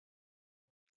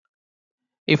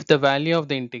If the value of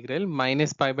the integral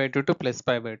minus pi by 2 to plus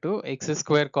pi by 2 x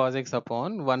square cos x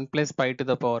upon 1 plus pi to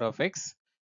the power of x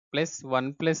plus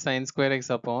 1 plus sin square x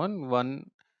upon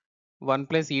 1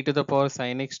 plus e to the power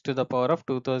sin x to the power of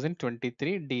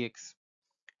 2023 dx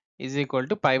is equal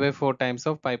to pi by 4 times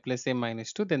of pi plus a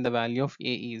minus 2, then the value of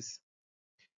a is.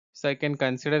 So I can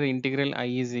consider the integral I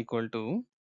is equal to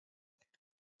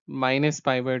minus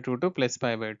pi by 2 to plus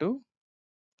pi by 2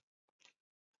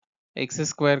 x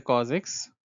square cos x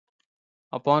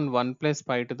upon 1 plus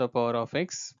pi to the power of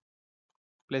x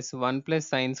plus 1 plus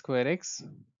sin square x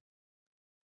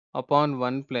upon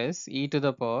 1 plus e to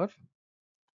the power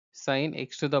sin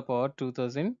x to the power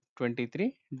 2023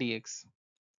 dx.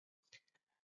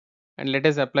 And let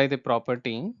us apply the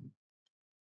property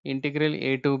integral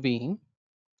a to b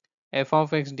f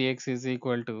of x dx is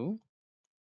equal to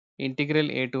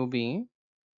integral a to b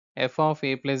f of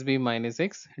a plus b minus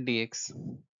x dx.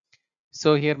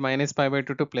 So here minus pi by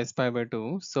 2 to plus pi by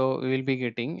 2. So we will be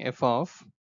getting f of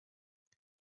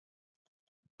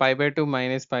pi by 2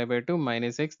 minus pi by 2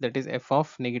 minus x, that is f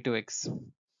of negative x.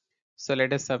 So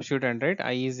let us substitute and write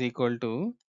I is equal to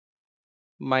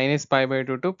minus pi by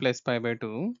 2 to plus pi by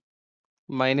 2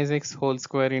 minus x whole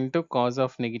square into cos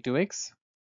of negative x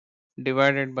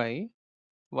divided by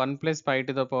 1 plus pi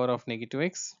to the power of negative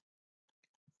x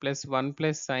plus 1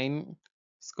 plus sine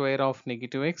square of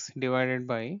negative x divided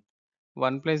by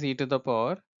 1 plus e to the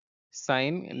power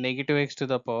sine negative x to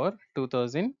the power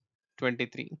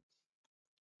 2023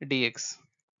 dx.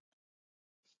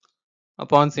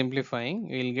 Upon simplifying,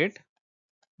 we will get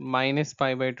minus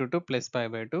pi by 2 to plus pi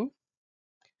by 2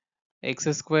 x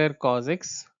square cos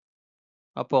x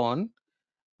upon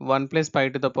 1 plus pi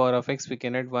to the power of x, we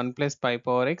can add 1 plus pi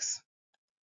power x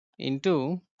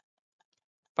into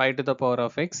pi to the power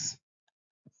of x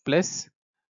plus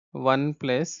 1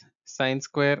 plus sine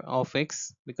square of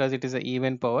x, because it is an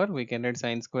even power, we can add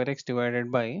sine square x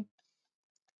divided by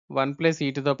 1 plus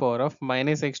e to the power of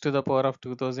minus x to the power of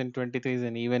 2023 is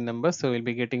an even number, so we'll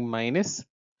be getting minus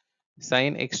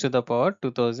sine x to the power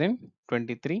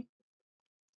 2023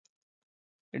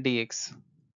 dx,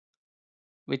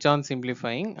 which on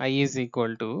simplifying I is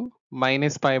equal to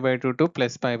minus pi by 2 to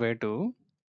plus pi by 2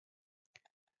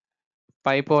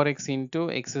 pi power x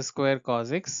into x square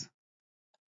cos x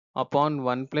upon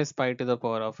 1 plus pi to the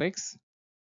power of x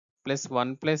plus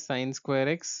 1 plus sine square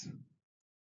x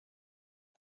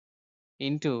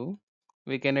into,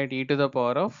 we can add e to the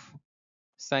power of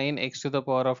sine x to the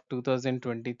power of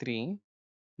 2023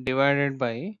 divided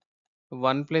by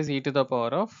 1 plus e to the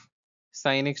power of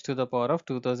sine x to the power of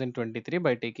 2023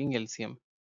 by taking LCM.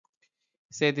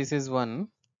 Say this is 1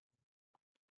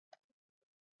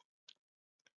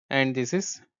 and this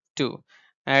is 2.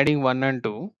 Adding 1 and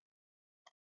 2,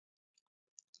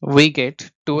 we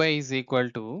get 2i is equal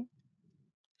to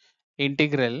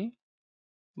integral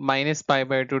minus pi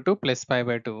by 2 to plus pi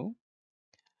by 2.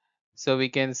 So we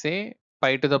can say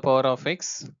pi to the power of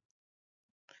x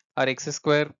or x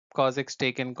square cos x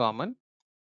taken common,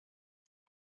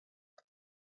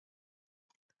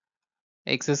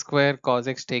 x square cos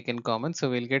x taken common,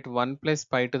 so we'll get 1 plus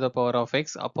pi to the power of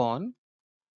x upon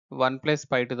 1 plus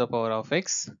pi to the power of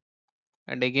x,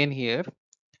 and again here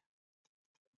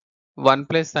 1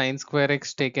 plus sine square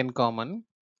x taken common,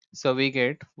 so we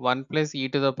get 1 plus e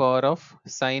to the power of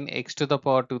sine x to the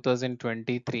power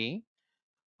 2023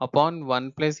 upon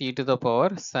 1 plus e to the power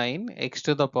sine x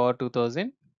to the power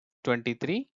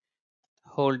 2023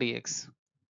 whole dx.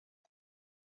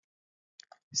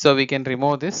 So we can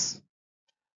remove this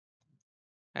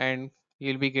and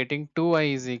you'll be getting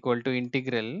 2i is equal to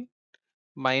integral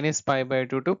minus pi by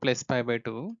 2 to plus pi by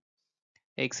 2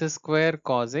 x square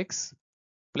cos x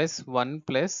plus 1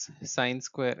 plus sine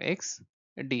square x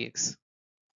dx.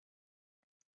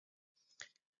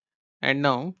 And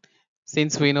now,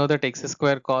 since we know that x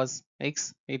square cos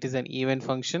x, it is an even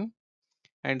function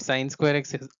and sine square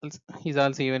x is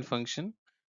also even function.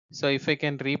 So if I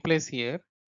can replace here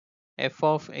f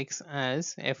of x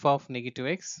as f of negative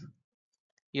x,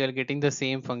 you are getting the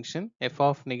same function. F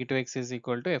of negative x is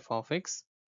equal to f of x,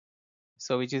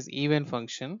 so which is even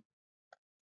function.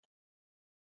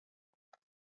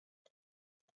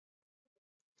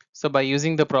 So by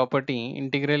using the property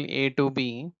integral a to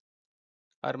b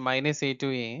or minus a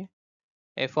to a,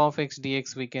 f of x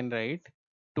dx, we can write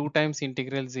 2 times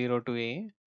integral 0 to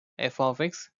a f of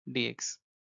x dx.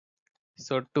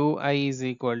 So 2i is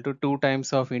equal to 2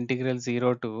 times of integral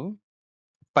 0 to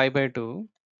pi by 2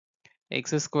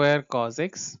 x square cos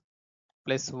x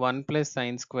plus 1 plus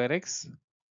sine square x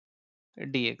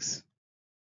dx.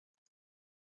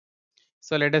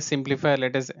 So let us simplify,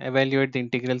 let us evaluate the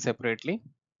integral separately.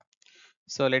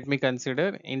 So let me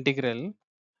consider integral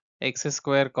x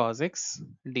square cos x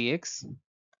dx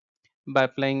by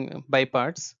applying by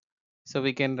parts. So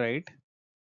we can write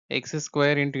x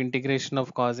square into integration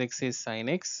of cos x is sin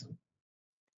x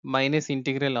minus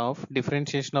integral of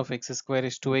differentiation of x square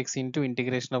is 2x into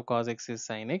integration of cos x is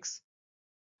sin x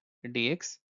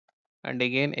dx, and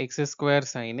again x square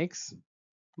sin x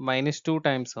minus 2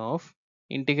 times of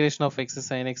integration of x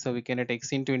sin x, so we can get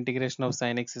x into integration of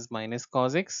sin x is minus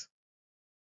cos x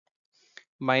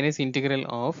minus integral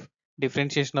of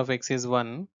differentiation of x is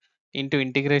 1 into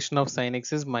integration of sin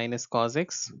x is minus cos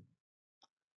x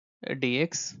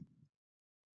dx.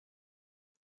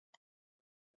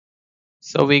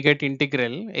 So we get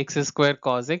integral x square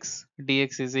cos x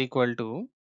dx is equal to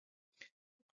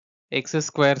x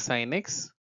square sin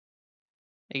x,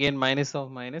 again minus of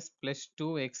minus plus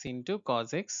 2x into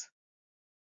cos x,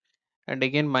 and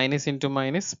again minus into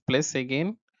minus plus,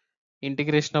 again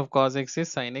integration of cos x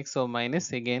is sin x, so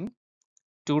minus again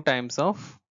 2 times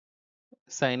of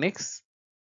sin x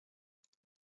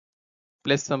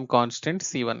plus some constant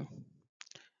c1.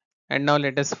 And now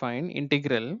let us find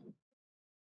integral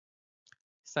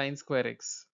sin square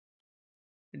x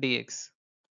dx.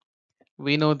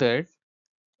 We know that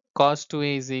cos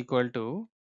 2a is equal to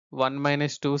 1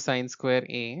 minus 2 sin square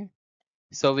a.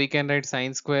 So we can write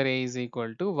sin square a is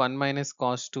equal to 1 minus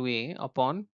cos 2a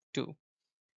upon 2.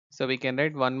 So we can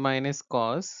write 1 minus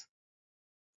cos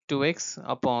 2x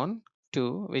upon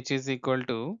 2, which is equal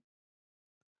to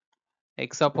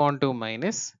x upon 2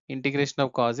 minus integration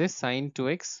of cos is sin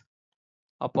 2x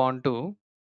upon 2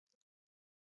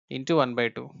 into 1 by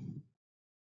 2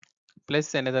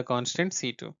 plus another constant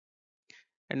c2.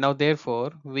 And now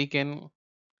therefore we can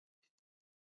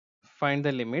find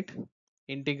the limit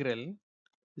integral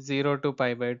 0 to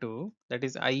pi by 2, that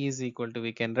is I is equal to,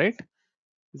 we can write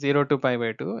 0 to pi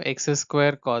by 2 x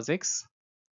square cos x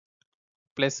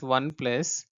plus 1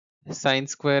 plus sin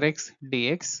square x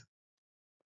dx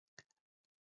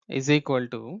is equal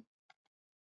to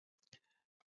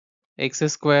x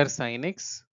square sin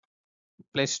x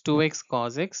plus 2x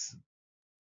cos x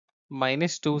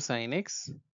minus 2 sin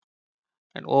x,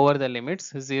 and over the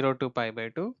limits 0 to pi by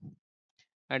 2,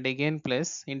 and again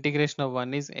plus integration of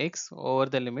 1 is x over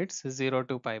the limits 0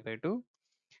 to pi by 2,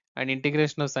 and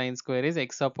integration of sin square is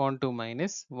x upon 2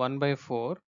 minus 1 by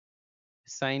 4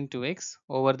 sin 2x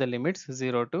over the limits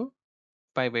 0 to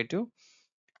pi by 2,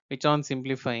 which on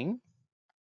simplifying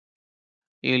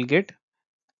you will get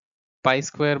pi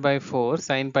square by 4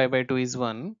 sin pi by 2 is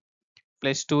 1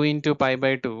 plus 2 into pi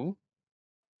by 2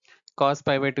 cos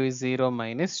pi by 2 is 0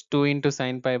 minus 2 into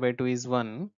sin pi by 2 is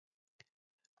 1,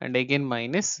 and again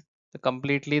minus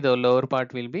completely the lower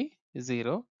part will be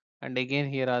 0, and again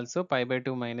here also pi by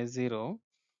 2 minus 0,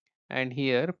 and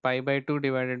here pi by 2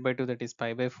 divided by 2, that is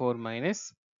pi by 4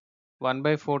 minus 1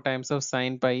 by 4 times of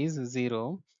sin pi is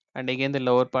 0, and again the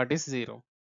lower part is 0.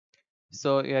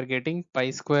 So you are getting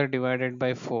pi square divided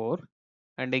by 4,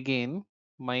 and again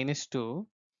minus 2,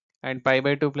 and pi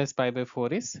by 2 plus pi by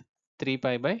 4 is 3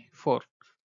 pi by 4,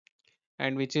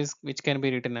 and which can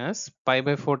be written as pi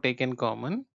by 4 taken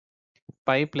common,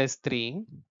 pi plus 3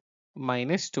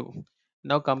 minus 2.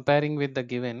 Now comparing with the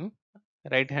given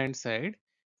right hand side,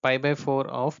 pi by 4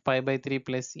 of pi by 3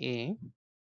 plus a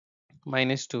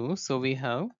minus 2, so we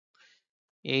have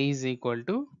a is equal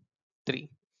to 3.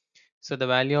 So the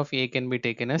value of a can be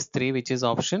taken as 3, which is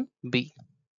option B.